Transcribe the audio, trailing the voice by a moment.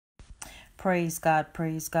Praise God,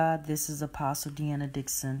 praise God. This is Apostle DIXON.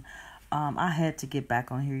 DIXON. I had to get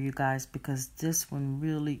back on here, you guys, because this one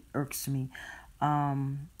really irks me.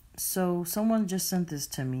 So someone just sent this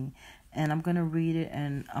to me, and I'm going to read it,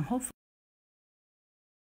 and I'm hopefully...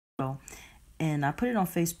 And I put it on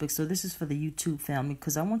Facebook, so this is for the YouTube family,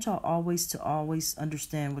 because I want y'all always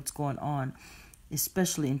understand what's going on,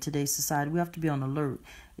 especially in today's society. We have to be on alert.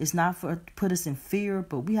 It's not for to put us in fear,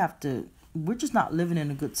 but we're just not living in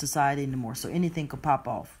a good society anymore, so anything could pop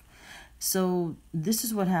off. So this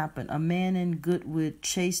is what happened. A man in Goodwood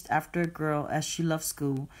chased after a girl as she left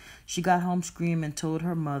school. She got home screaming and told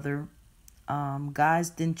her mother.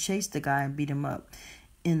 Guys then chased the guy and beat him up.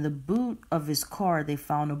 In the boot of his car, they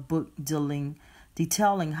found a book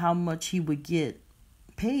detailing how much he would get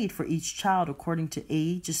paid for each child according to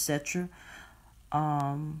age, etc.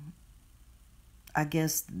 I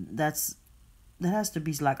guess that has to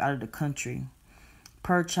be like out of the country.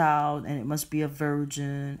 Per child, and it must be a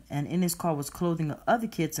virgin. And in his car was clothing of other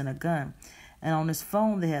kids and a gun. And on his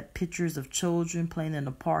phone, they had pictures of children playing in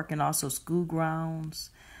the park and also school grounds.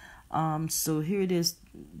 So here it is.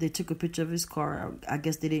 They took a picture of his car. I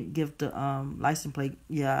guess they didn't give the license plate.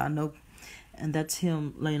 Yeah, I know. And that's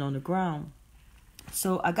him laying on the ground.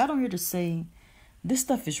 So I got on here to say this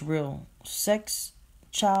stuff is real. Sex,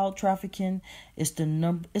 child trafficking is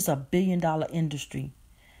it's a $1 billion industry,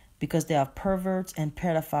 because they have perverts and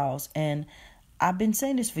pedophiles. And I've been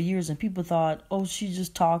saying this for years, and people thought, oh, she's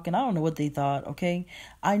just talking. I don't know what they thought, okay?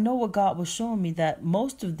 I know what God was showing me, that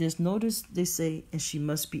most of this, notice they say, and she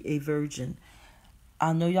must be a virgin.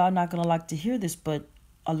 I know y'all not going to like to hear this, but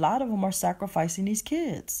a lot of them are sacrificing these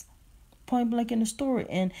kids. Point blank in the story.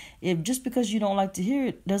 And if just because you don't like to hear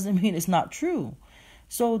it doesn't mean it's not true.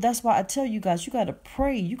 So that's why I tell you guys, you got to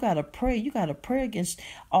pray. You got to pray. You got to pray against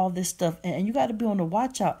all this stuff. And you got to be on the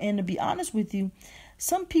watch out. And to be honest with you,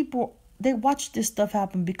 some people, they watch this stuff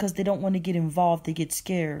happen because they don't want to get involved. They get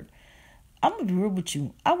scared. I'm going to be real with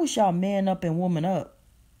you. I wish y'all man up and woman up.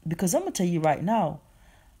 Because I'm going to tell you right now,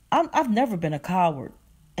 I've never been a coward.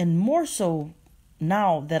 And more so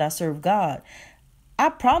now that I serve God. I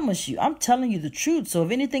promise you, I'm telling you the truth. So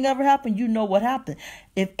if anything ever happened, you know what happened.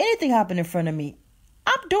 If anything happened in front of me,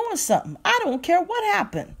 I'm doing something. I don't care what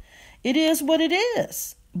happened. It is what it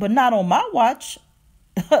is. But not on my watch.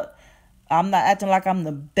 I'm not acting like I'm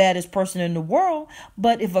the baddest person in the world.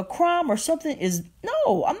 But if a crime or something is...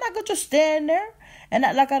 No, I'm not going to just stand there and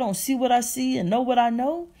act like I don't see what I see and know what I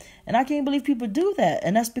know. And I can't believe people do that.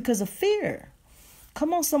 And that's because of fear.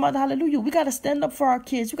 Come on, somebody, hallelujah. We got to stand up for our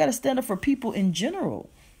kids. We got to stand up for people in general.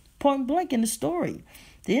 Point blank in the story.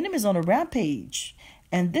 The enemy's on a rampage.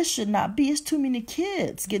 And this should not be. It's too many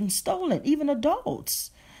kids getting stolen, even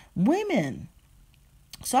adults, women.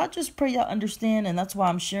 So I just pray y'all understand, and that's why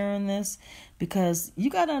I'm sharing this, because you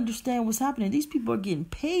got to understand what's happening. These people are getting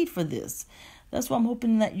paid for this. That's why I'm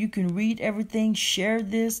hoping that you can read everything, share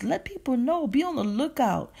this, let people know, be on the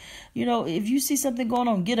lookout. You know, if you see something going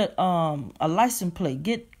on, get a license plate,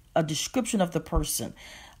 get a description of the person,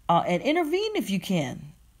 and intervene if you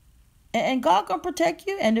can. And God gonna protect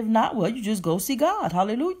you. And if not, well, you just go see God.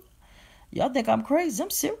 Hallelujah. Y'all think I'm crazy? I'm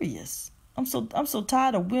serious. I'm so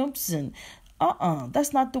tired of wimps and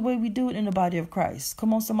that's not the way we do it in the body of Christ.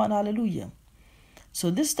 Come on, somebody, hallelujah.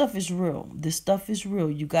 So this stuff is real. This stuff is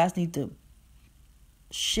real. You guys need to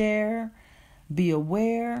share, be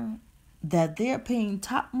aware that they're paying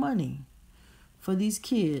top money for these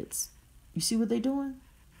kids. You see what they're doing?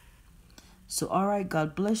 So, all right,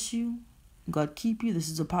 God bless you. God keep you. This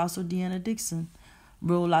is Apostle DIXON.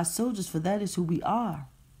 Real life soldiers, for that is who we are.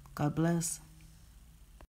 God bless.